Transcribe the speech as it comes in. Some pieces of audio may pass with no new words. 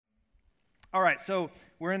All right, so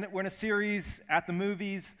we're in a series at the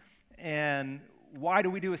movies, and why do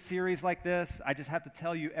we do a series like this? I just have to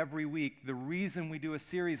tell you every week, the reason we do a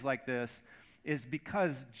series like this is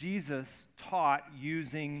because Jesus taught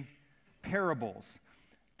using parables.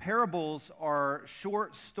 Parables are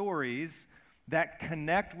short stories that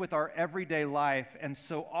connect with our everyday life, and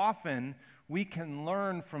so often we can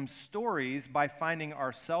learn from stories by finding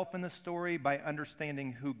ourselves in the story, by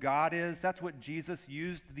understanding who God is. That's what Jesus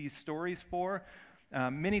used these stories for.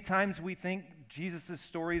 Many times we think Jesus'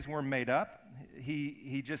 stories were made up.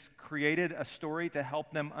 He just created a story to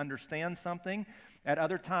help them understand something. At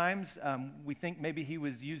other times, we think maybe he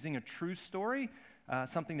was using a true story,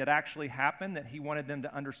 something that actually happened that he wanted them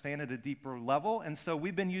to understand at a deeper level. And so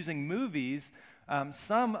we've been using movies,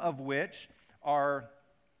 some of which are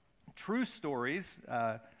true stories.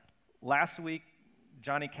 Last week,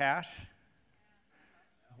 Johnny Cash,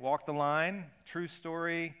 Walk the Line, true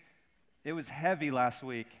story. It was heavy last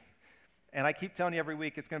week. And I keep telling you every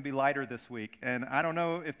week it's going to be lighter this week. And I don't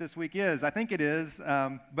know if this week is. I think it is.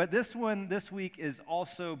 But this one this week is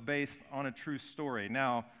also based on a true story.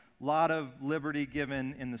 Now, a lot of liberty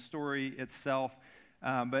given in the story itself.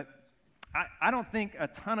 But I don't think a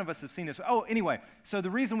ton of us have seen this. Oh, anyway, so the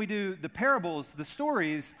reason we do the parables, the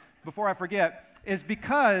stories, before I forget, is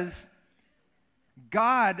because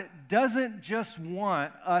God doesn't just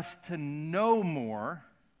want us to know more,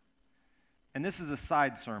 and this is a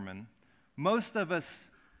side sermon. Most of us,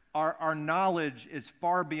 our knowledge is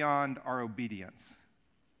far beyond our obedience.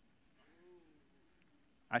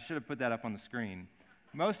 I should have put that up on the screen.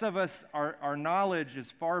 Most of us, our knowledge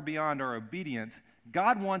is far beyond our obedience.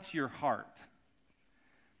 God wants your heart.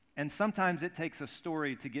 And sometimes it takes a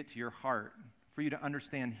story to get to your heart, for you to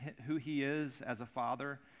understand who he is as a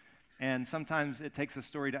father. And sometimes it takes a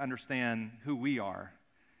story to understand who we are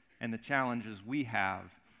and the challenges we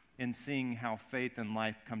have in seeing how faith and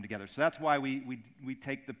life come together. So that's why we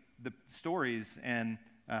take the stories and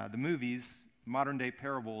the movies, modern-day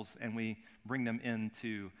parables, and we bring them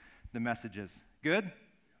into the messages. Good?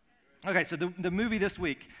 Okay, so the movie this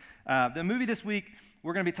week. The movie this week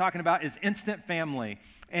we're going to be talking about is Instant Family.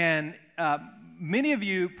 And many of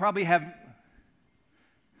you probably have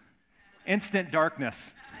Instant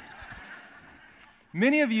Darkness.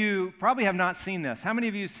 Many of you probably have not seen this. How many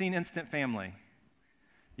of you have seen Instant Family?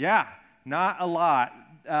 Yeah, not a lot.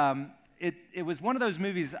 It was one of those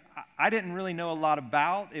movies I didn't really know a lot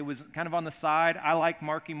about. It was kind of on the side. I like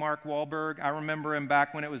Marky Mark Wahlberg. I remember him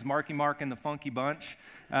back when it was Marky Mark and the Funky Bunch,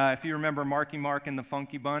 if you remember Marky Mark and the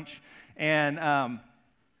Funky Bunch. And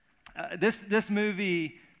this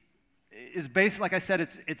movie is based, like I said,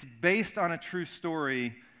 it's based on a true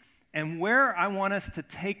story. And where I want us to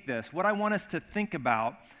take this, what I want us to think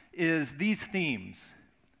about is these themes.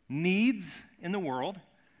 Needs in the world.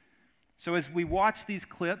 So as we watch these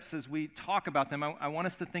clips, as we talk about them, I want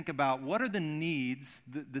us to think about what are the needs,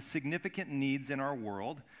 the significant needs in our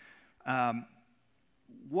world.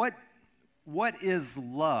 What is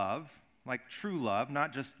love, like true love,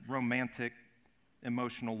 not just romantic,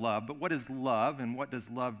 emotional love, but what is love and what does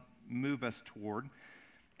love move us toward?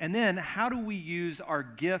 And then how do we use our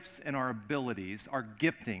gifts and our abilities, our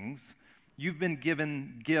giftings? You've been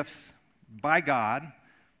given gifts by God.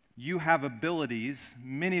 You have abilities.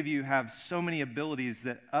 Many of you have so many abilities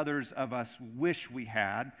that others of us wish we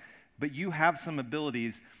had, but you have some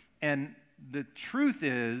abilities. And the truth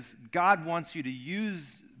is, God wants you to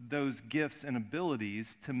use those gifts and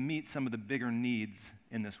abilities to meet some of the bigger needs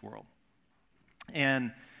in this world.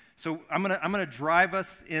 And so I'm gonna drive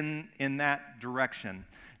us in that direction.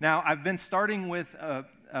 Now, I've been starting with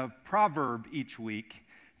a proverb each week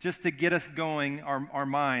just to get us going, our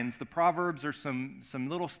minds. The Proverbs are some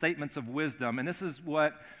little statements of wisdom, and this is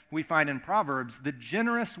what we find in Proverbs. The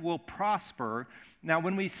generous will prosper. Now,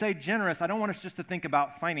 when we say generous, I don't want us just to think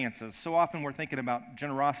about finances. So often we're thinking about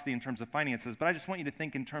generosity in terms of finances, but I just want you to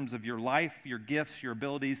think in terms of your life, your gifts, your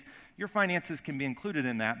abilities. Your finances can be included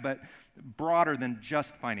in that, but broader than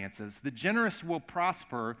just finances. The generous will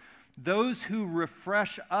prosper. Those who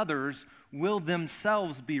refresh others will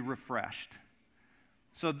themselves be refreshed.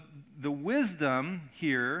 So the wisdom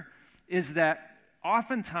here is that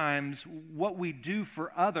oftentimes what we do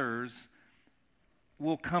for others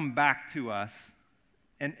will come back to us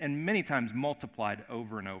and many times multiplied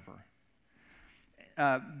over and over.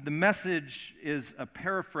 The message is a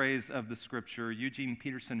paraphrase of the scripture. Eugene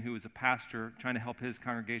Peterson, who is a pastor trying to help his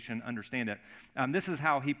congregation understand it, this is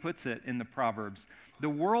how he puts it in the Proverbs. The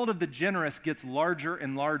world of the generous gets larger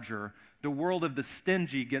and larger. The world of the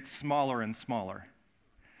stingy gets smaller and smaller.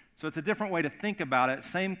 So it's a different way to think about it,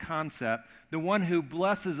 same concept. The one who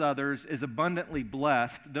blesses others is abundantly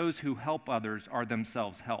blessed. Those who help others are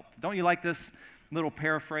themselves helped. Don't you like this little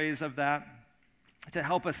paraphrase of that? To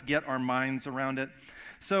help us get our minds around it.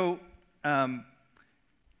 So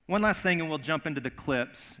one last thing, and we'll jump into the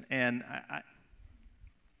clips. And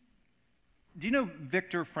do you know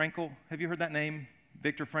Viktor Frankl? Have you heard that name?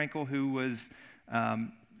 Viktor Frankl, who was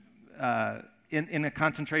in a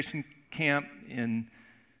concentration camp in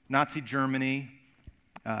Nazi Germany,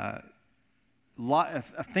 a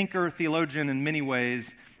thinker, theologian in many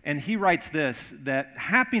ways, and he writes this, that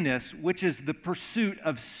happiness, which is the pursuit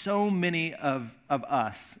of so many of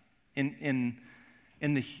us in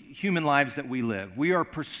the human lives that we live, we are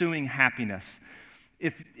pursuing happiness.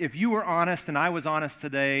 If you were honest and I was honest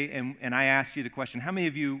today and I asked you the question, how many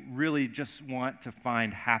of you really just want to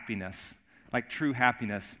find happiness, like true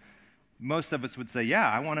happiness? Most of us would say, yeah,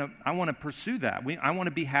 I want to pursue that. I want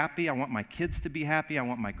to be happy. I want my kids to be happy. I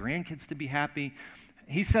want my grandkids to be happy.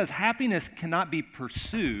 He says happiness cannot be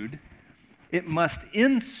pursued. It must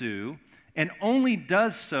ensue, and only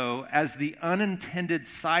does so as the unintended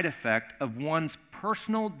side effect of one's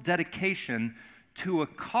personal dedication to a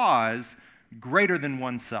cause greater than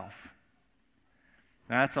oneself.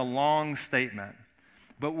 Now, that's a long statement.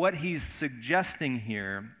 But what he's suggesting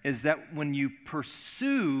here is that when you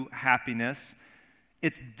pursue happiness,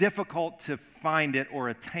 it's difficult to find it or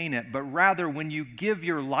attain it. But rather, when you give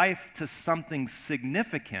your life to something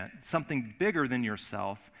significant, something bigger than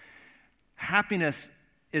yourself, happiness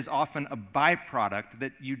is often a byproduct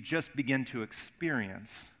that you just begin to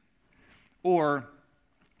experience, or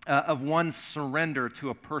of one's surrender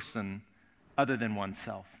to a person other than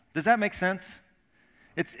oneself. Does that make sense?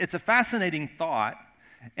 It's a fascinating thought.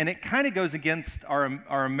 And it kind of goes against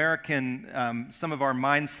our American, some of our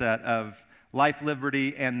mindset of life,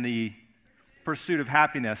 liberty, and the pursuit of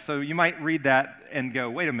happiness. So you might read that and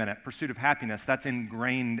go, wait a minute, pursuit of happiness, that's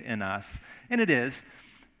ingrained in us. And it is.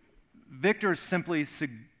 Victor is simply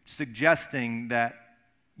suggesting that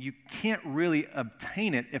you can't really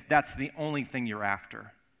obtain it if that's the only thing you're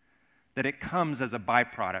after, that it comes as a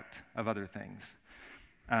byproduct of other things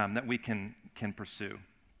that we can pursue.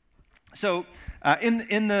 So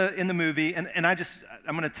in the movie, and I'm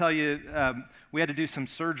going to tell you, we had to do some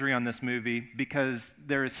surgery on this movie because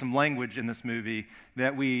there is some language in this movie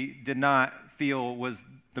that we did not feel was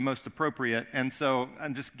the most appropriate. And so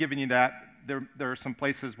I'm just giving you that. There are some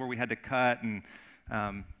places where we had to cut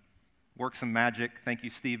and work some magic. Thank you,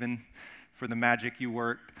 Stephen, for the magic you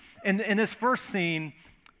worked. And in this first scene,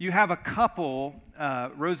 you have a couple,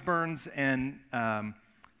 Rose Burns and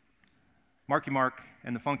Marky Mark,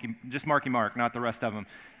 and just Marky Mark, not the rest of them,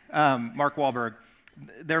 Mark Wahlberg.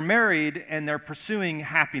 They're married and they're pursuing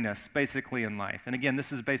happiness basically in life. And again,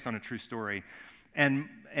 this is based on a true story. And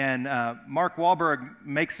Mark Wahlberg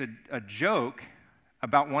makes a joke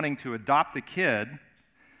about wanting to adopt a kid,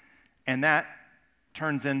 and that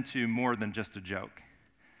turns into more than just a joke.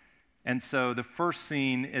 And so the first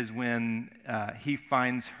scene is when he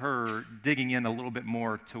finds her digging in a little bit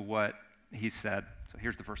more to what he said. So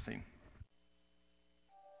here's the first scene.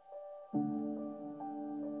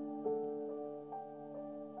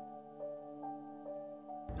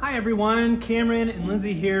 Hi everyone, Cameron and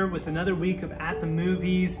Lindsay here with another week of At the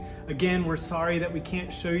Movies. Again, we're sorry that we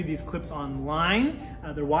can't show you these clips online.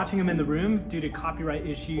 They're watching them in the room due to copyright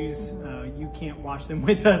issues. You can't watch them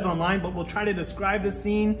with us online, but we'll try to describe the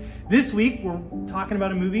scene. This week, we're talking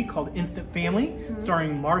about a movie called Instant Family,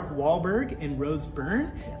 starring Mark Wahlberg and Rose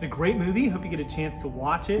Byrne. It's a great movie. Hope you get a chance to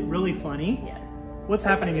watch it. Really funny. Yes. What's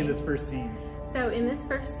happening in this first scene? So in this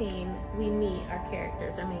first scene, we meet our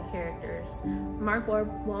characters, our main characters. Mark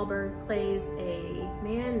Wahlberg plays a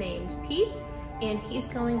man named Pete, and he's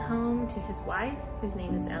going home to his wife, whose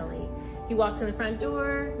name is Ellie. He walks in the front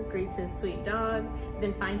door, greets his sweet dog,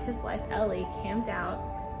 then finds his wife Ellie camped out,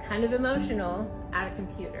 kind of emotional, at a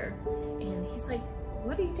computer. And he's like,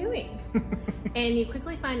 "What are you doing?" And you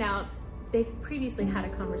quickly find out they've previously had a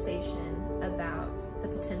conversation about the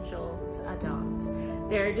potential to adopt.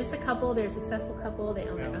 They're just a couple, they're a successful couple, they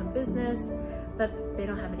own their own business, but they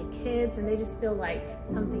don't have any kids, and they just feel like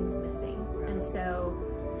something's missing. And so...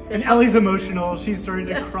 And Ellie's emotional, she's starting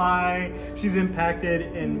to cry, she's impacted,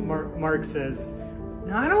 and Mark says,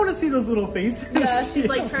 "No, I don't want to see those little faces." Yeah, she's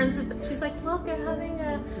like, she's like, "Look, they're having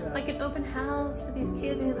like an open house for these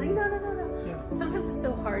kids," and he's like, "No. Yeah. Sometimes it's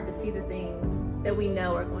so hard to see the things that we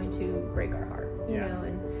know are going to break our heart, you know,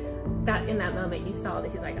 and that in that moment you saw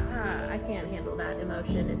that he's like, I can't handle that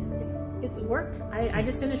emotion. It's work. I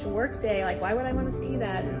just finished work day. Like, why would I want to see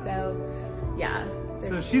that? And so, yeah.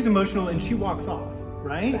 So she's emotional and she walks off.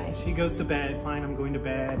 right? Right. She goes to bed, fine, I'm going to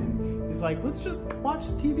bed. And he's like, let's just watch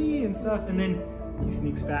TV and stuff. And then he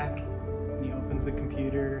sneaks back and he opens the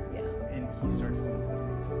computer and he starts to look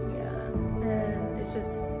what it says. Yeah, and it's just,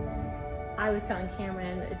 I was telling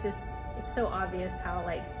Cameron, it's so obvious how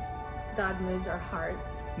like God moves our hearts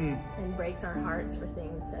and breaks our hearts for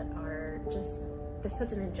things that are just, there's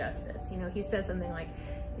such an injustice. You know, he says something like,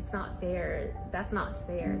 it's not fair, that's not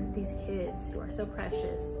fair. These kids who are so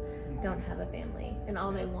precious don't have a family and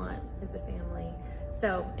all they want is a family.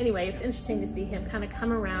 So anyway, it's interesting to see him kind of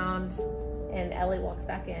come around, and Ellie walks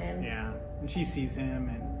back in. Yeah, and she sees him,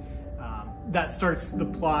 and that starts the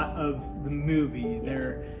plot of the movie.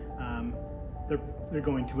 Yeah. They're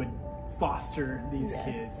going to foster these Yes,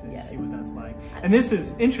 kids and yes. see what that's like. And this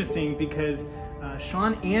is interesting because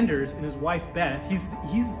Sean Anders and his wife Beth, he's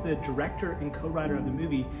the director and co-writer of the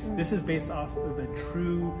movie. This is based off of a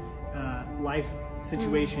true life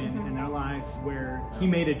situation in their lives where he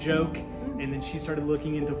made a joke and then she started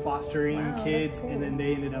looking into fostering Wow, kids, that's cool. and then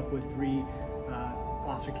they ended up with 3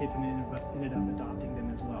 foster kids and ended up adopting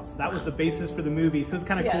them as well. So that was the basis for the movie. So it's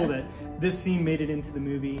kind of Yeah. cool that this scene made it into the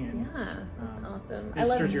movie, and Yeah, that's awesome. it I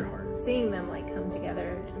love stirs your heart. seeing them like come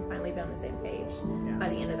together and finally be on the same page Yeah. by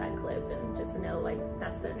the end of that clip, and just to know like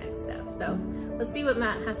that's their next step. So let's see what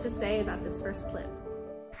Matt has to say about this first clip.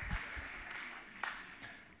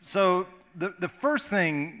 So the first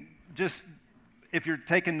thing, just if you're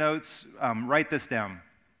taking notes, write this down.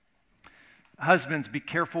 Husbands, be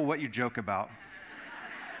careful what you joke about.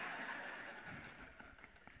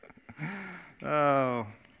 Oh.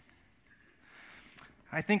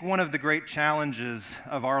 I think one of the great challenges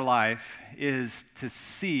of our life is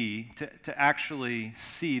to actually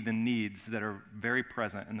see the needs that are very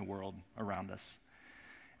present in the world around us.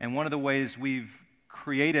 And one of the ways we've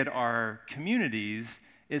created our communities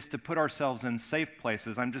is to put ourselves in safe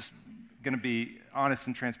places. I'm just going to be honest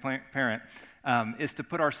and transparent. Is to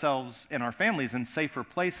put ourselves and our families in safer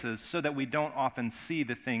places so that we don't often see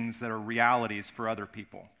the things that are realities for other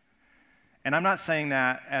people. And I'm not saying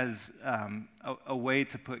that as a way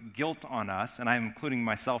to put guilt on us, and I'm including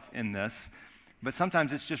myself in this, but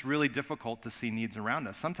sometimes it's just really difficult to see needs around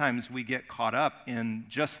us. Sometimes we get caught up in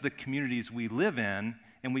just the communities we live in,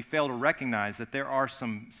 and we fail to recognize that there are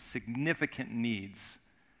some significant needs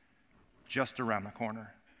just around the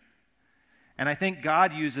corner. And I think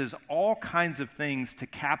God uses all kinds of things to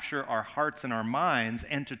capture our hearts and our minds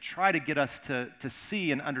and to try to get us to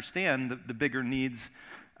see and understand the bigger needs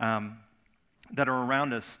that are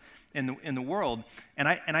around us in the world. And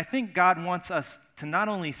I think God wants us to not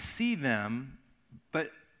only see them,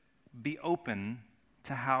 but be open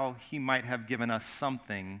to how He might have given us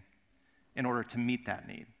something in order to meet that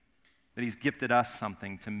need. That He's gifted us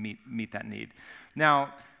something to meet that need.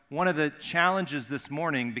 Now, one of the challenges this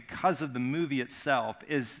morning, because of the movie itself,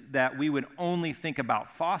 is that we would only think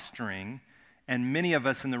about fostering, and many of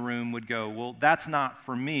us in the room would go, well, that's not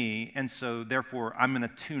for me, and so therefore I'm going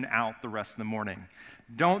to tune out the rest of the morning.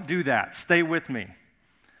 Don't do that. Stay with me.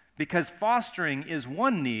 Because fostering is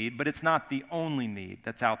one need, but it's not the only need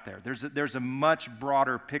that's out there. There's a much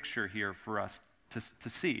broader picture here for us to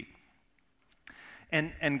see.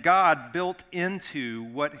 And God built into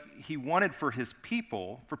what He wanted for His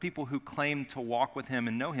people, for people who claim to walk with Him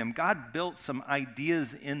and know Him, God built some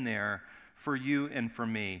ideas in there for you and for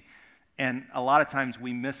me. And a lot of times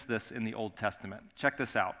we miss this in the Old Testament. Check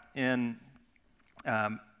this out. In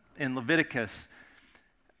Leviticus,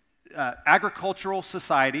 agricultural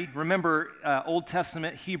society. Remember, Old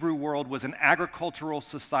Testament Hebrew world was an agricultural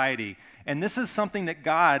society. And this is something that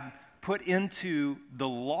God put into the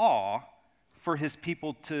law for His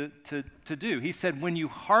people to do. He said, when you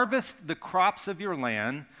harvest the crops of your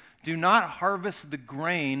land, do not harvest the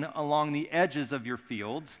grain along the edges of your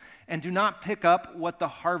fields, and do not pick up what the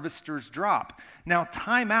harvesters drop. Now,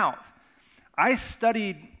 time out. I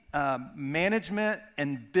studied management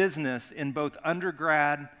and business in both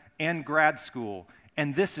undergrad and grad school,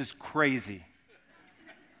 and this is crazy.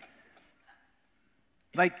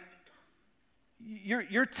 Like,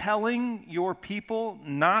 you're telling your people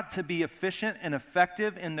not to be efficient and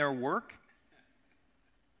effective in their work?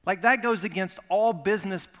 Like, that goes against all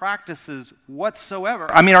business practices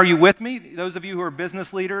whatsoever. I mean, are you with me? Those of you who are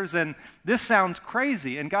business leaders, and this sounds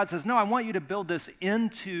crazy. And God says, no, I want you to build this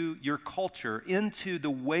into your culture, into the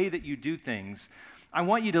way that you do things. I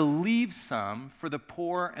want you to leave some for the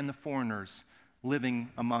poor and the foreigners living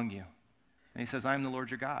among you. And He says, I am the Lord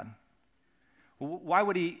your God. Well, why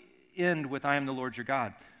would He end with I am the Lord your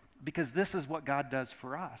God? Because this is what God does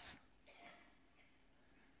for us.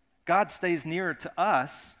 God stays nearer to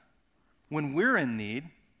us when we're in need,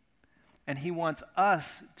 and He wants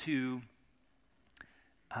us to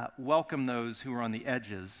welcome those who are on the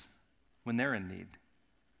edges when they're in need.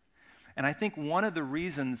 And I think one of the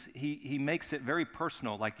reasons he makes it very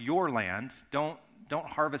personal, like your land, don't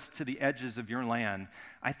harvest to the edges of your land.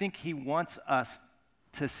 I think he wants us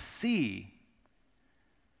to see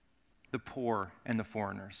the poor and the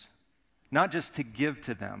foreigners, not just to give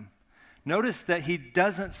to them. Notice that he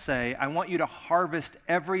doesn't say, I want you to harvest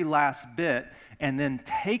every last bit and then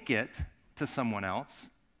take it to someone else.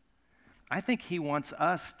 I think he wants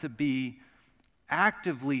us to be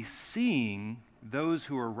actively seeing those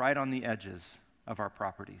who are right on the edges of our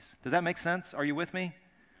properties. Does that make sense? Are you with me?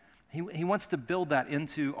 He wants to build that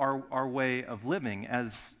into our way of living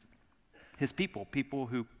as his people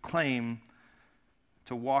who claim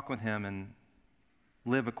to walk with him and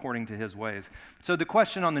live according to his ways. So the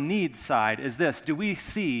question on the needs side is this: do we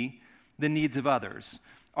see the needs of others?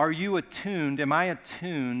 Are you attuned, am I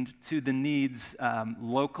attuned to the needs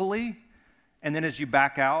locally? And then as you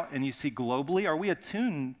back out and you see globally, are we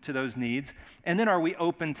attuned to those needs? And then are we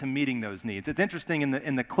open to meeting those needs? It's interesting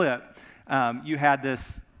in the clip, you had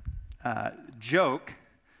this joke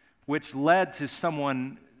which led to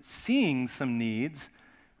someone seeing some needs,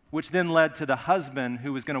 which then led to the husband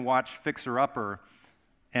who was going to watch Fixer Upper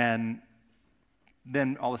and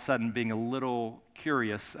then all of a sudden being a little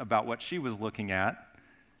curious about what she was looking at,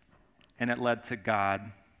 and it led to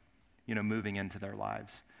God, moving into their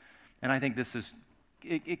lives. And I think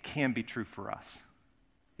it can be true for us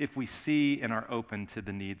if we see and are open to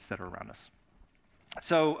the needs that are around us.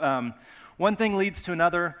 So one thing leads to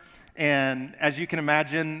another, and as you can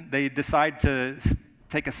imagine, they decide to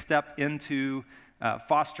take a step into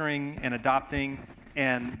fostering and adopting,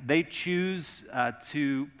 and they choose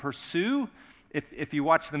to pursue, if you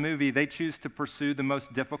watch the movie, they choose to pursue the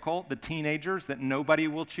most difficult, the teenagers that nobody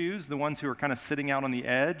will choose, the ones who are kind of sitting out on the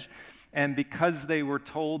edge. And because they were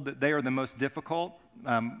told that they are the most difficult,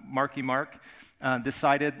 Marky Mark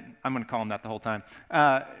decided, I'm going to call him that the whole time,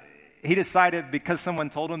 he decided because someone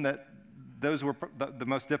told him that those were the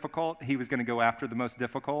most difficult, he was going to go after the most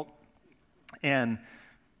difficult. And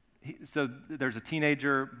so there's a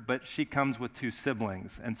teenager, but she comes with 2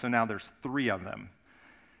 siblings, and so now there's 3 of them.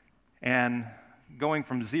 And going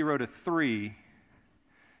from 0 to 3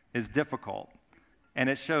 is difficult, and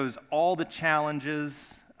it shows all the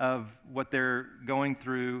challenges of what they're going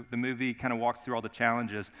through. The movie kind of walks through all the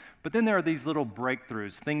challenges, but then there are these little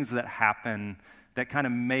breakthroughs, things that happen that kind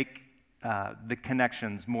of make the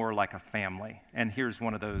connections more like a family, and here's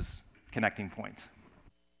one of those connecting points.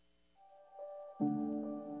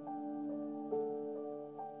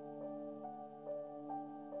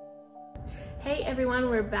 Hey everyone,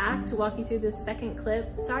 we're back to walk you through this second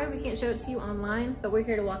clip. Sorry we can't show it to you online, but we're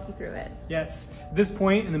here to walk you through it. Yes, at this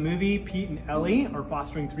point in the movie, Pete and Ellie are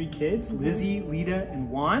fostering 3 kids, Lizzie, Lita,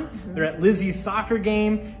 and Juan. They're at Lizzie's soccer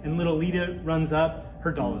game, and little Lita runs up,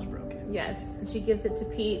 her doll is broken. Yes, and she gives it to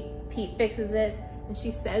Pete. Pete fixes it, and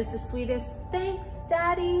she says the sweetest, "Thanks,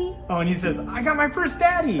 Daddy." Oh, and he says, "I got my first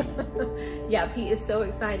daddy." Yeah, Pete is so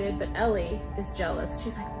excited, but Ellie is jealous.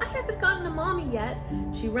 She's like, "I haven't gotten a mommy yet."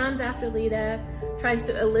 She runs after Lita, tries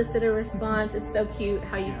to elicit a response. It's so cute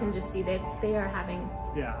how you can just see they are having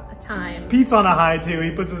a time. Pete's on a high too.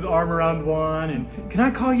 He puts his arm around Juan and, "Can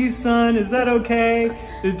I call you son? Is that okay?"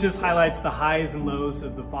 It just highlights the highs and lows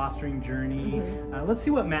of the fostering journey. Let's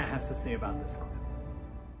see what Matt has to say about this clip.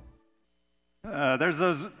 There's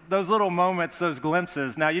those little moments, those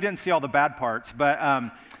glimpses. Now, you didn't see all the bad parts,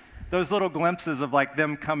 but those little glimpses of like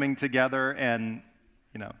them coming together and,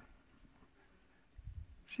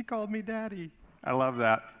 she called me daddy. I love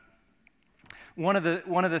that. One of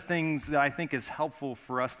the things that I think is helpful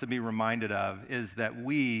for us to be reminded of is that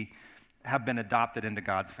we have been adopted into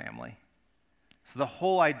God's family. So the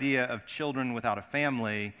whole idea of children without a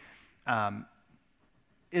family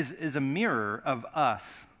is a mirror of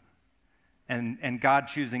us. And God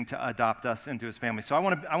choosing to adopt us into his family. So I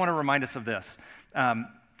want to remind us of this.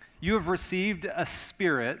 You have received a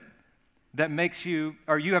spirit that makes you,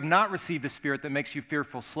 or you have not received a spirit that makes you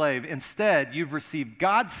fearful slave. Instead, you've received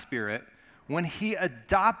God's spirit when he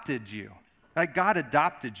adopted you. Like God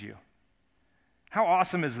adopted you. How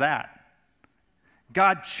awesome is that?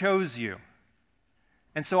 God chose you.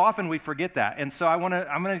 And so often we forget that. And so I'm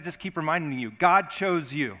going to just keep reminding you, God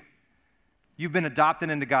chose you. You've been adopted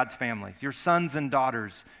into God's families. You're sons and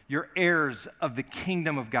daughters. You're heirs of the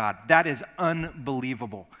kingdom of God. That is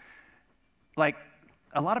unbelievable. Like,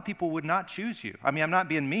 a lot of people would not choose you. I mean, I'm not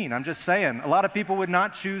being mean. I'm just saying, a lot of people would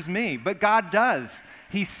not choose me. But God does.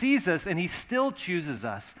 He sees us, and he still chooses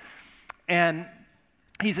us. And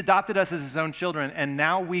he's adopted us as his own children, and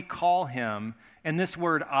now we call him, and this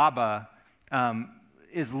word Abba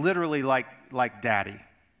is literally like daddy.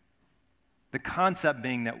 The concept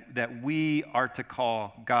being that we are to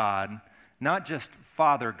call God not just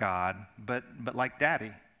Father God, but like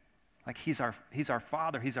Daddy. Like he's our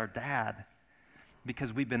Father, He's our Dad,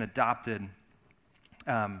 because we've been adopted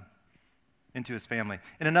into His family.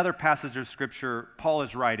 In another passage of Scripture, Paul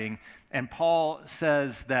is writing, and Paul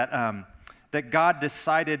says that God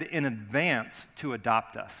decided in advance to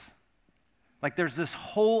adopt us. Like there's this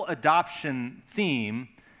whole adoption theme.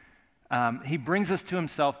 He brings us to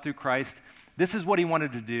Himself through Christ. This is what He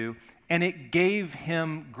wanted to do, and it gave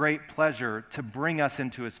Him great pleasure to bring us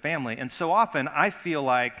into His family. And so often I feel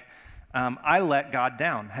like I let God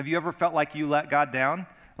down. Have you ever felt like you let God down?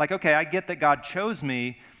 Like, okay, I get that God chose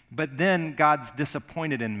me, but then God's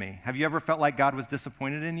disappointed in me. Have you ever felt like God was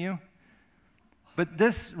disappointed in you? But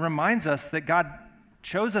this reminds us that God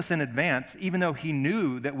chose us in advance, even though He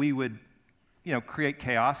knew that we would, create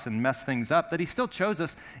chaos and mess things up, that He still chose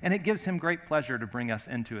us, and it gives Him great pleasure to bring us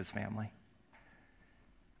into His family.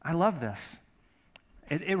 I love this.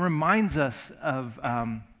 It reminds us of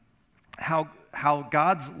how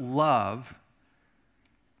God's love,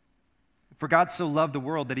 for God so loved the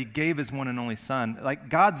world that He gave His one and only Son. Like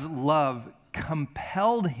God's love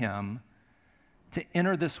compelled Him to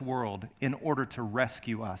enter this world in order to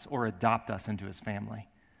rescue us or adopt us into His family.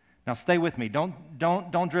 Now stay with me.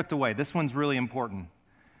 Don't drift away. This one's really important.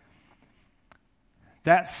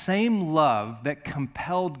 That same love that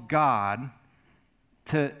compelled God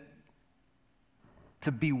to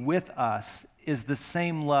be with us is the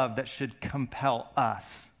same love that should compel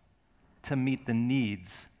us to meet the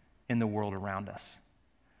needs in the world around us.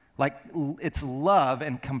 Like it's love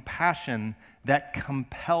and compassion that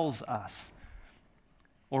compels us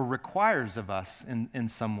or requires of us in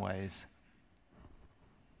some ways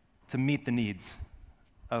to meet the needs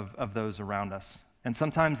of those around us. And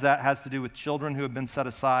sometimes that has to do with children who have been set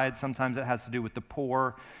aside. Sometimes it has to do with the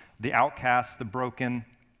poor, the outcasts, the broken,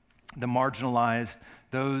 the marginalized,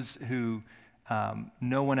 those who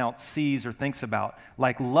no one else sees or thinks about.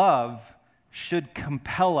 Like love should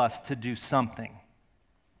compel us to do something.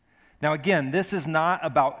 Now again, this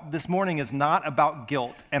morning is not about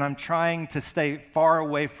guilt, and I'm trying to stay far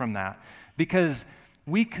away from that, because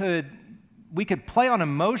we could play on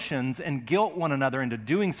emotions and guilt one another into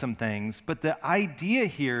doing some things, but the idea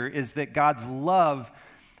here is that God's love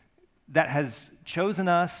that has chosen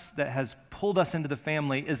us, that has pulled us into the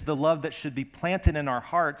family, is the love that should be planted in our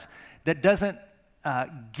hearts, that doesn't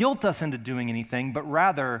guilt us into doing anything, but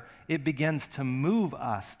rather it begins to move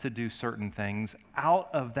us to do certain things out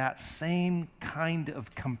of that same kind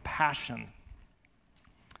of compassion.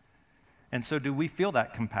 And so do we feel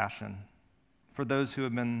that compassion for those who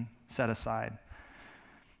have been set aside?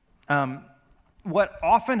 What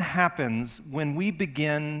often happens when we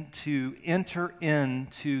begin to enter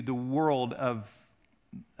into the world of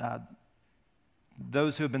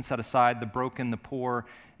those who have been set aside, the broken, the poor,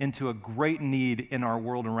 into a great need in our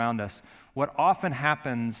world around us, what often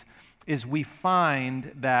happens is we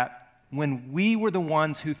find that when we were the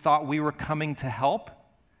ones who thought we were coming to help,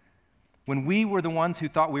 when we were the ones who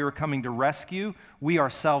thought we were coming to rescue, we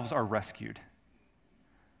ourselves are rescued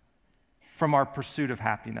from our pursuit of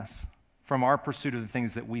happiness, from our pursuit of the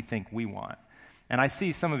things that we think we want. And I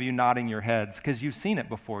see some of you nodding your heads because you've seen it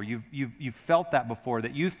before. You've felt that before,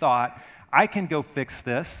 that you thought, I can go fix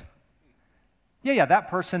this. Yeah, that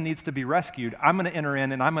person needs to be rescued. I'm going to enter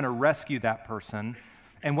in and I'm going to rescue that person.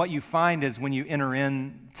 And what you find is when you enter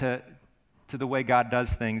in to the way God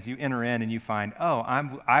does things, you enter in and you find,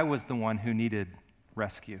 I was the one who needed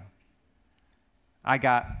rescue. I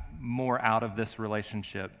got more out of this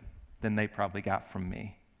relationship than they probably got from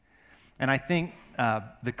me. And I think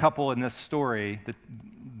the couple in this story,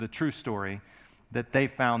 the true story, that they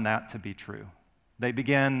found that to be true. They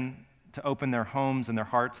began to open their homes and their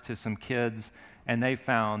hearts to some kids, and they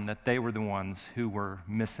found that they were the ones who were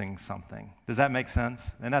missing something. Does that make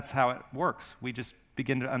sense? And that's how it works. We just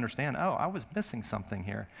begin to understand, I was missing something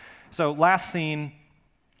here. So last scene,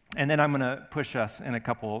 and then I'm going to push us in a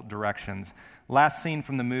couple directions. Last scene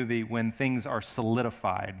from the movie when things are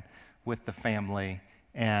solidified with the family,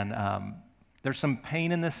 and there's some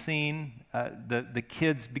pain in this scene. The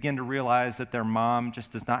kids begin to realize that their mom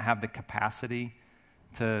just does not have the capacity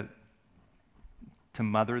to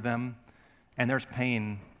mother them. And there's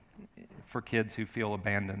pain for kids who feel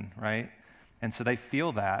abandoned, right? And so they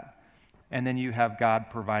feel that. And then you have God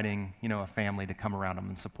providing, a family to come around them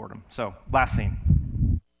and support them. So, last scene.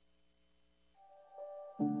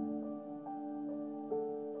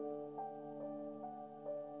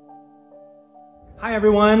 Hi Hi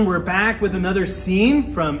everyone, we're back with another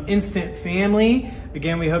scene from Instant Family.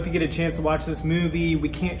 Again, we hope you get a chance to watch this movie. We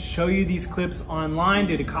can't show you these clips online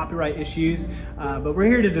due to copyright issues, but we're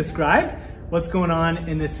here to describe what's going on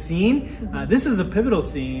in this scene. This is a pivotal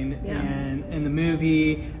scene in the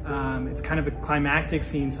movie. It's kind of a climactic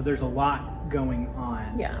scene, so there's a lot going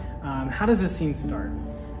on. Yeah. How does this scene start?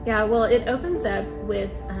 Yeah, well, it opens up with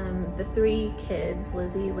the three kids,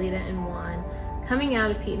 Lizzie, Lita, and Juan, coming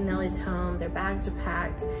out of Pete and Ellie's home. Their bags are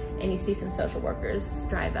packed, and you see some social workers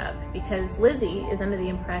drive up because Lizzie is under the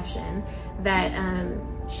impression that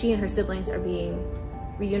she and her siblings are being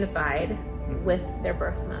reunified with their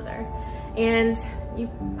birth mother. And you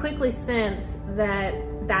quickly sense that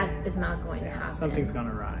that is not going to happen. Something's gone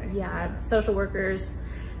awry. Yeah, social workers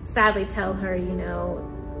sadly tell her, you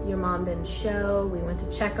know, your mom didn't show, we went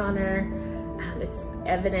to check on her. It's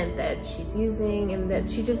evident that she's using, and that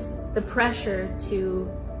the pressure to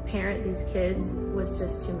parent these kids was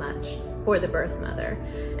just too much for the birth mother.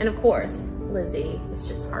 And of course, Lizzie is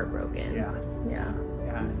just heartbroken.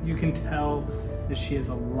 Yeah. You can tell that she has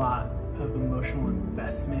a lot of emotional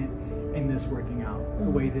investment in this working out the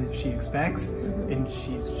way that she expects, and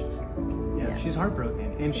she's just, she's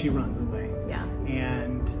heartbroken, and she runs away. Yeah.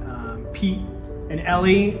 And Pete and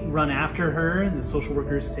Ellie run after her, and the social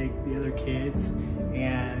workers take the other kids,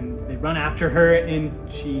 and they run after her,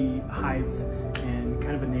 and she hides in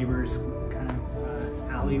kind of a neighbor's kind of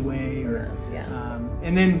alleyway,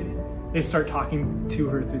 and then they start talking to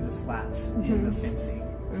her through the slats in the fencing.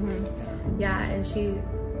 Yeah, and she,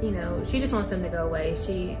 you know, she just wants them to go away.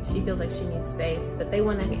 She feels like she needs space, but they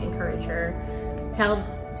want to encourage her,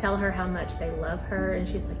 tell her how much they love her, and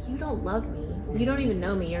she's like, you don't love me. You don't even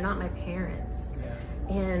know me. You're not my parents.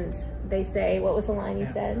 And they say, what was the line you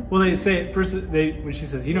said? Well, they say at first, when she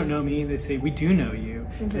says, you don't know me, they say, we do know you.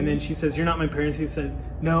 And then she says, you're not my parents. He says,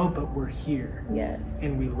 no, but we're here. Yes.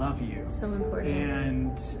 And we love you. So important.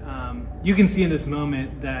 And you can see in this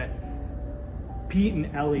moment that Pete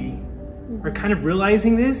and Ellie are kind of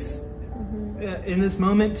realizing this in this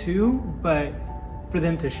moment too, but for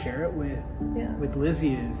them to share it with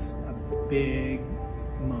Lizzie is a big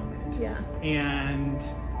moment. Yeah.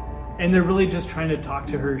 And they're really just trying to talk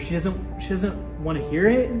to her. She doesn't want to hear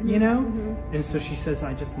it, you know? And so she says,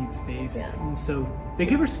 I just need space. Yeah. And so they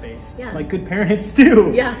give her space, Yeah. like good parents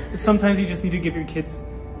do. Yeah. Sometimes you just need to give your kids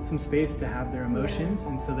some space to have their emotions.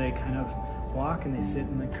 And so they kind of walk and they sit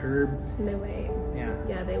in the curb. And they wait.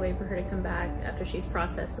 Yeah, they wait for her to come back after she's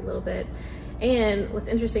processed a little bit. And what's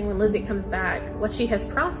interesting, when Lizzie comes back, what she has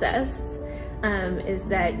processed is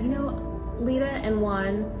that, you know, Lita and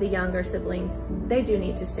Juan, the younger siblings, they do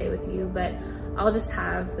need to stay with you, but I'll just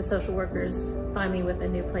have the social workers find me with a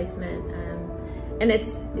new placement. And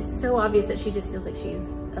it's so obvious that she just feels like she's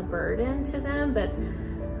a burden to them, but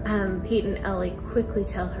Pete and Ellie quickly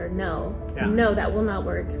tell her, no, that will not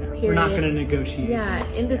work, period. We're not going to negotiate. Yeah,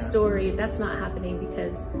 in the story, that's not happening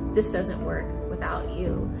because this doesn't work without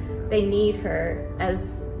you. They need her as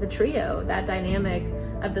the trio. That dynamic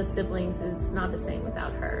of those siblings is not the same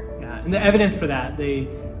without her. Yeah, and the evidence for that, they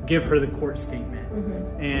give her the court statement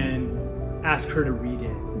and ask her to read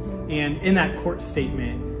it. And in that court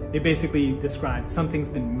statement, they basically describe something's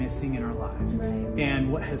been missing in our lives. Right.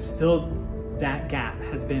 And what has filled that gap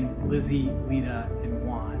has been Lizzie, Lita, and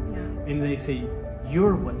Juan. Yeah. And they say,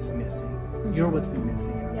 you're what's missing. You're what's been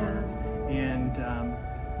missing in our lives. And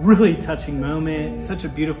really touching moment, such a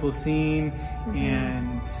beautiful scene.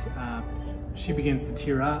 And she begins to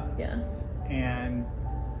tear up. Yeah. And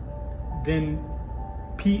then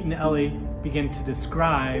Pete and Ellie begin to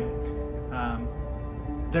describe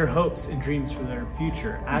their hopes and dreams for their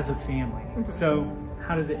future as a family. So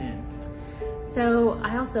how does it end? So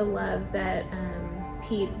I also love that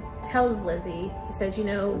Pete tells Lizzie, he says, you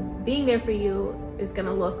know, being there for you is going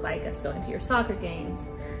to look like us going to your soccer games,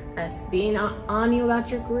 us being on you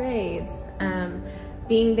about your grades,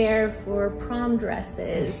 being there for prom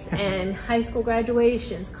dresses and high school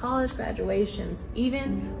graduations, college graduations,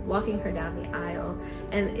 even walking her down the aisle.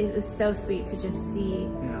 And it was so sweet to just see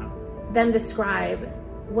them describe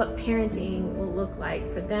what parenting will look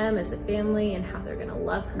like for them as a family and how they're going to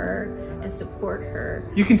love her and support her.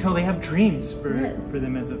 You can tell they have dreams for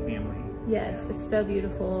them as a family. Yes, it's so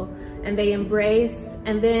beautiful. And they embrace,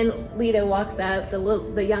 and then Lita walks up,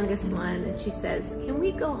 the youngest one, and she says, can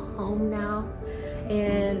we go home now?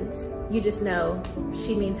 And you just know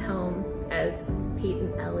she means home as Pete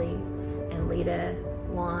and Ellie and Lita,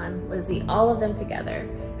 Juan, Lizzie, all of them together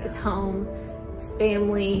is home. it's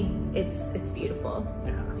family, it's beautiful.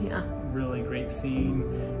 Yeah. Really great scene.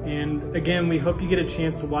 And again, we hope you get a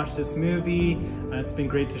chance to watch this movie. It's been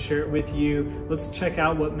great to share it with you. Let's check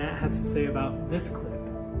out what Matt has to say about this clip.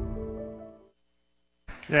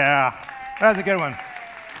 Yeah, that was a good one.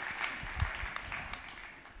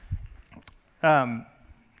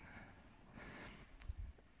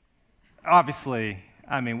 Obviously,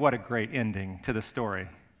 I mean, what a great ending to the story.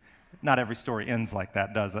 Not every story ends like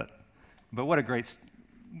that, does it? But what a great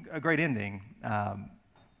ending.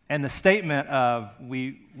 And the statement of,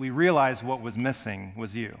 we realized what was missing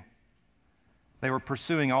was you. They were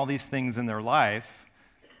pursuing all these things in their life,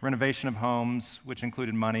 renovation of homes, which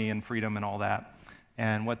included money and freedom and all that,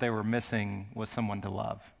 and what they were missing was someone to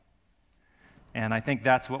love. And I think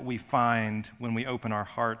that's what we find when we open our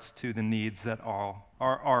hearts to the needs that are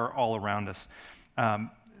all around us.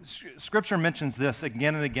 Scripture mentions this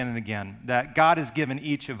again and again and again, that God has given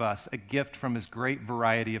each of us a gift from his great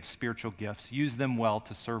variety of spiritual gifts. Use them well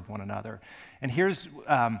to serve one another. And here's,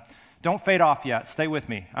 don't fade off yet. Stay with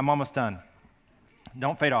me. I'm almost done.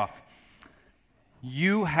 Don't fade off.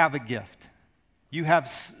 You have a gift. You have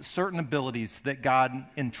certain abilities that God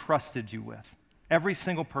entrusted you with. Every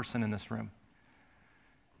single person in this room.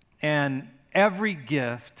 And every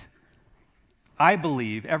gift, I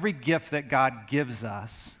believe, every gift that God gives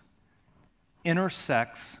us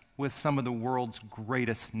intersects with some of the world's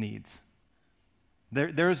greatest needs.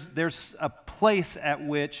 There's a place at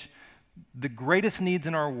which the greatest needs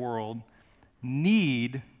in our world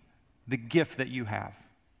need the gift that you have.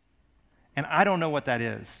 And I don't know what that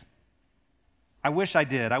is. I wish I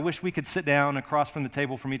did. I wish we could sit down across from the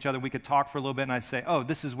table from each other. We could talk for a little bit and I'd say, oh,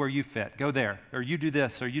 this is where you fit. Go there. Or you do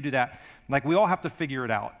this, or you do that. Like, we all have to figure it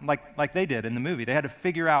out, like they did in the movie. They had to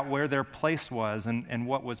figure out where their place was and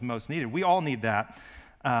what was most needed. We all need that.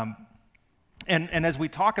 And as we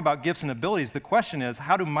talk about gifts and abilities, the question is,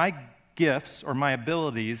 how do my gifts or my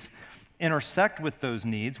abilities intersect with those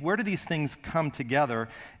needs? Where do these things come together?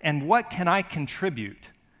 And what can I contribute?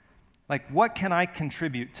 Like, what can I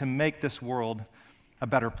contribute to make this world a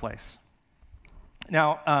better place?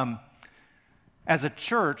 Now, as a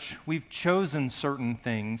church, we've chosen certain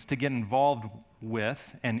things to get involved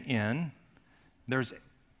with and in. There's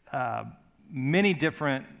many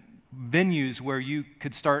different venues where you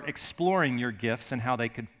could start exploring your gifts and how they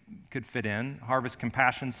could fit in. Harvest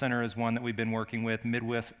Compassion Center is one that we've been working with.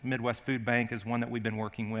 Midwest Food Bank is one that we've been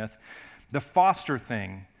working with. The foster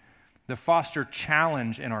thing, the foster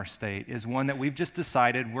challenge in our state is one that we've just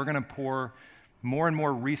decided we're going to pour more and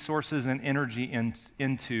more resources and energy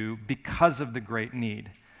into because of the great need.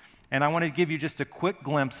 And I want to give you just a quick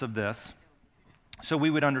glimpse of this so we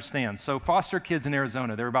would understand. So foster kids in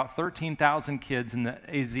Arizona, there are about 13,000 kids in the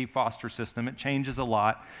AZ foster system. It changes a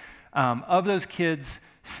lot. Of those kids,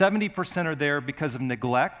 70% are there because of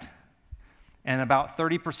neglect, and about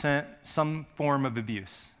 30% some form of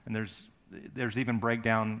abuse. And there's even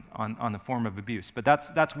breakdown on the form of abuse. But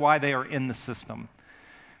that's why they are in the system.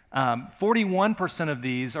 41% of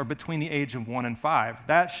these are between the age of 1 and 5.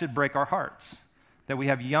 That should break our hearts, that we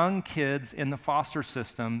have young kids in the foster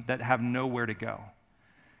system that have nowhere to go.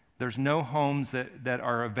 There's no homes that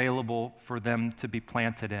are available for them to be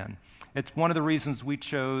planted in. It's one of the reasons we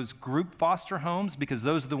chose group foster homes, because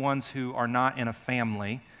those are the ones who are not in a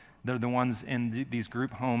family. They're the ones in these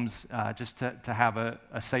group homes just to have a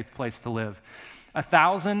safe place to live.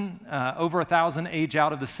 Over 1,000 age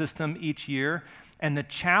out of the system each year. And the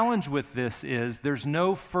challenge with this is there's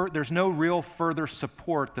no real further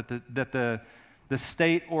support that the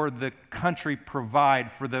state or the country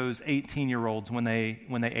provide for those 18-year-olds when they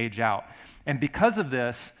age out. And because of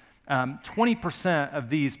this, 20%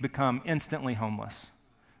 of these become instantly homeless.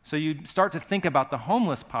 So you start to think about the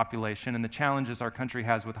homeless population and the challenges our country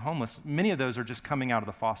has with homeless. Many of those are just coming out of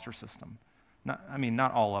the foster system.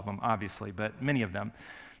 Not all of them, obviously, but many of them.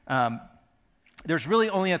 There's really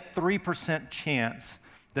only a 3% chance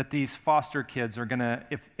that these foster kids are going to,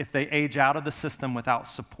 if they age out of the system without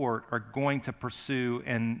support, are going to pursue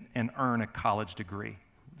and earn a college degree,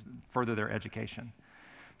 further their education.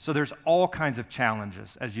 So there's all kinds of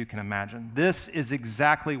challenges, as you can imagine. This is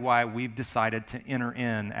exactly why we've decided to enter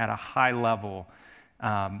in at a high level,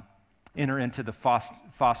 enter into the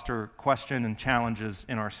foster question and challenges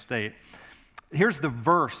in our state. Here's the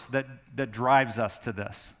verse that drives us to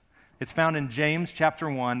this. It's found in James chapter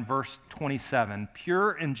 1, verse 27.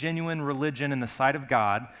 Pure and genuine religion in the sight of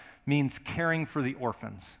God means caring for the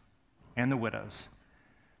orphans and the widows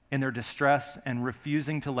in their distress and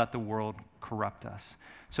refusing to let the world corrupt us.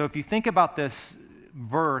 So if you think about this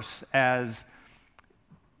verse as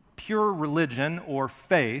pure religion or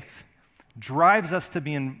faith, drives us to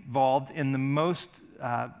be involved in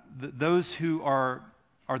those who are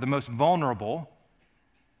the most vulnerable,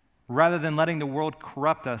 rather than letting the world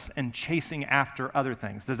corrupt us and chasing after other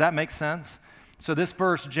things. Does that make sense? So this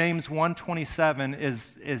verse, James 1:27,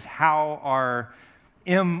 is how our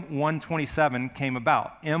M127 came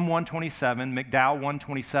about. M127, McDowell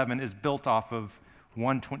 127, is built off of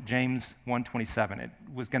James 1:27. It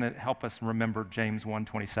was going to help us remember James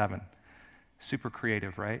 1:27. Super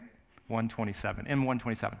creative, right? 1:27,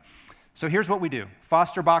 M127. So here's what we do.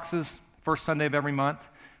 Foster boxes, first Sunday of every month.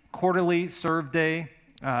 Quarterly serve day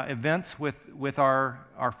events with our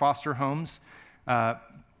foster homes.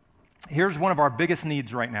 Here's one of our biggest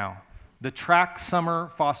needs right now, the Track Summer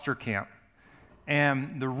Foster Camp.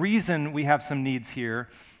 And the reason we have some needs here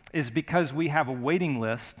is because we have a waiting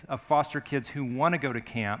list of foster kids who want to go to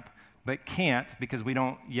camp but can't because we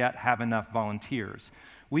don't yet have enough volunteers.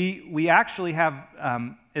 We actually have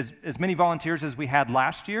as many volunteers as we had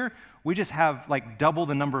last year. We just have like double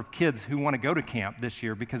the number of kids who want to go to camp this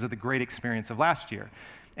year because of the great experience of last year.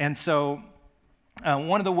 And so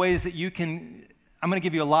one of the ways that you can, I'm going to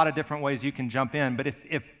give you a lot of different ways you can jump in, but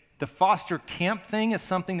if the foster camp thing is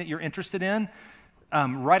something that you're interested in,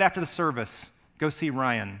 right after the service, go see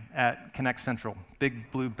Ryan at Connect Central,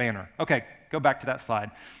 big blue banner. Okay, go back to that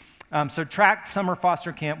slide. So Track Summer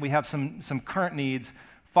Foster Camp, we have some current needs.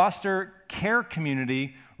 Foster care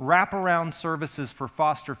community, wraparound services for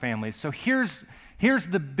foster families. So here's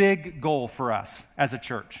the big goal for us as a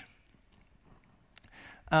church.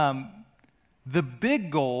 The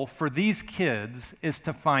big goal for these kids is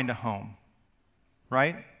to find a home,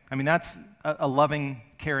 right? I mean, that's a loving,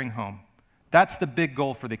 caring home. That's the big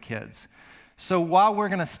goal for the kids. So while we're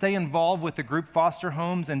going to stay involved with the group foster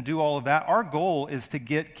homes and do all of that, our goal is to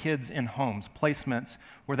get kids in homes, placements,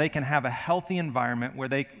 where they can have a healthy environment, where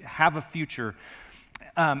they have a future.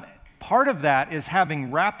 Part of that is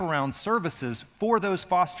having wraparound services for those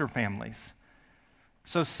foster families.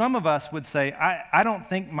 So some of us would say, I don't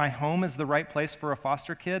think my home is the right place for a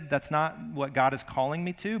foster kid. That's not what God is calling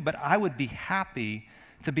me to, but I would be happy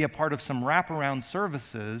to be a part of some wraparound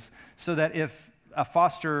services so that if a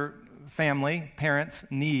foster family, parents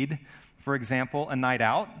need, for example, a night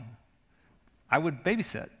out, I would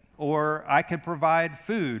babysit, or I could provide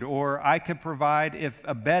food, or I could provide if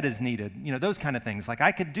a bed is needed, those kind of things. Like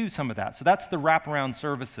I could do some of that. So that's the wraparound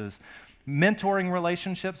services. Mentoring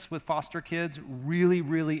relationships with foster kids, really,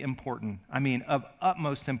 really important. I mean, of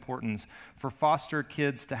utmost importance for foster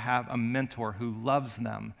kids to have a mentor who loves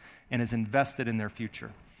them and is invested in their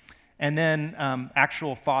future. And then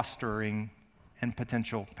actual fostering and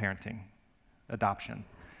potential parenting, adoption.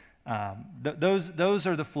 Those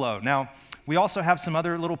are the flow. Now, we also have some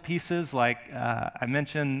other little pieces, like I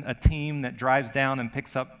mentioned a team that drives down and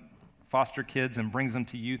picks up foster kids and brings them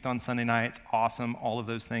to youth on Sunday nights. Awesome, all of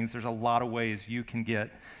those things. There's a lot of ways you can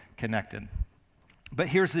get connected. But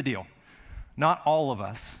here's the deal. Not all of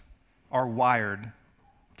us are wired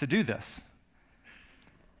to do this.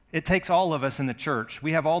 It takes all of us in the church.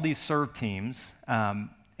 We have all these serve teams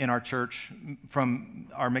in our church, from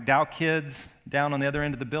our McDowell kids down on the other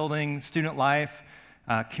end of the building, student life,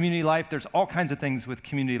 community life. There's all kinds of things with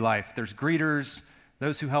community life. There's greeters,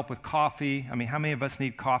 those who help with coffee. I mean, how many of us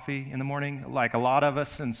need coffee in the morning? Like a lot of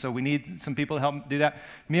us, and so we need some people to help do that.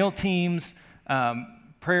 Meal teams,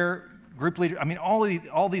 prayer, group leader. I mean,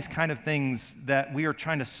 all these kind of things that we are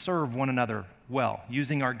trying to serve one another well,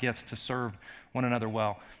 using our gifts to serve one another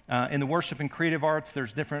well. In the worship and creative arts,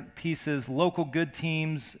 there's different pieces, local good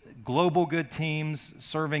teams, global good teams,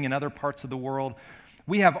 serving in other parts of the world.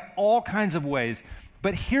 We have all kinds of ways,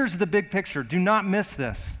 but here's the big picture. Do not miss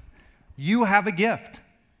this. You have a gift.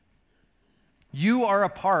 You are a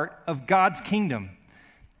part of God's kingdom.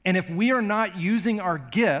 And if we are not using our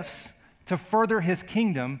gifts to further His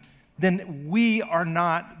kingdom, then we are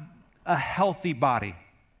not a healthy body.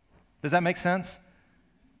 Does that make sense?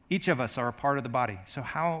 Each of us are a part of the body. So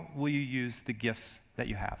how will you use the gifts that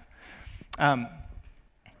you have?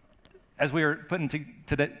 As we were putting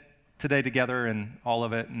today together and all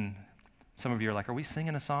of it, and some of you are like, are we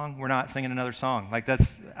singing a song? We're not singing another song. Like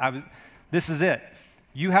this is it.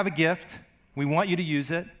 You have a gift. We want you to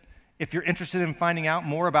use it. If you're interested in finding out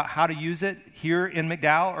more about how to use it here in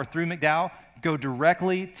McDowell or through McDowell, go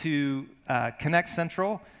directly to Connect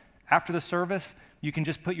Central after the service. You can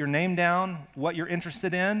just put your name down, what you're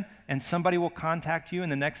interested in, and somebody will contact you in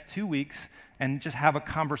the next 2 weeks and just have a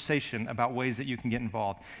conversation about ways that you can get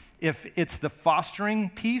involved. If it's the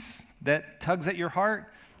fostering piece that tugs at your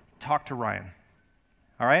heart, talk to Ryan.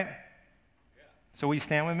 All right? So will you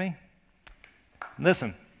stand with me?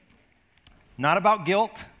 Listen, not about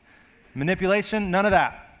guilt, manipulation, none of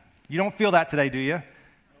that. You don't feel that today, do you?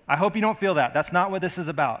 I hope you don't feel that. That's not what this is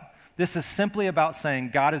about. This is simply about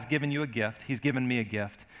saying God has given you a gift. He's given me a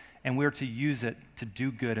gift, and we're to use it to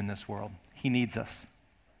do good in this world. He needs us.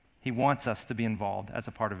 He wants us to be involved as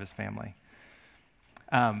a part of his family.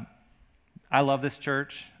 I love this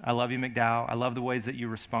church. I love you, McDowell. I love the ways that you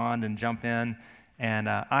respond and jump in. And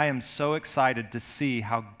I am so excited to see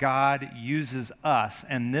how God uses us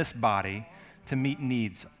and this body to meet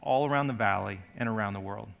needs all around the valley and around the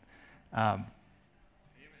world.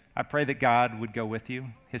 I pray that God would go with you.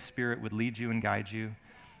 His Spirit would lead you and guide you.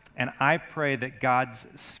 And I pray that God's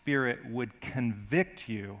Spirit would convict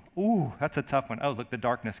you. Ooh, that's a tough one. Oh, look, the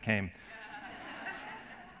darkness came.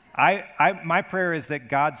 My prayer is that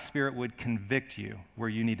God's Spirit would convict you where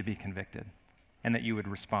you need to be convicted and that you would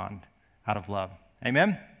respond out of love. Amen?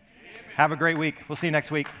 Amen. Have a great week. We'll see you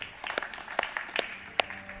next week.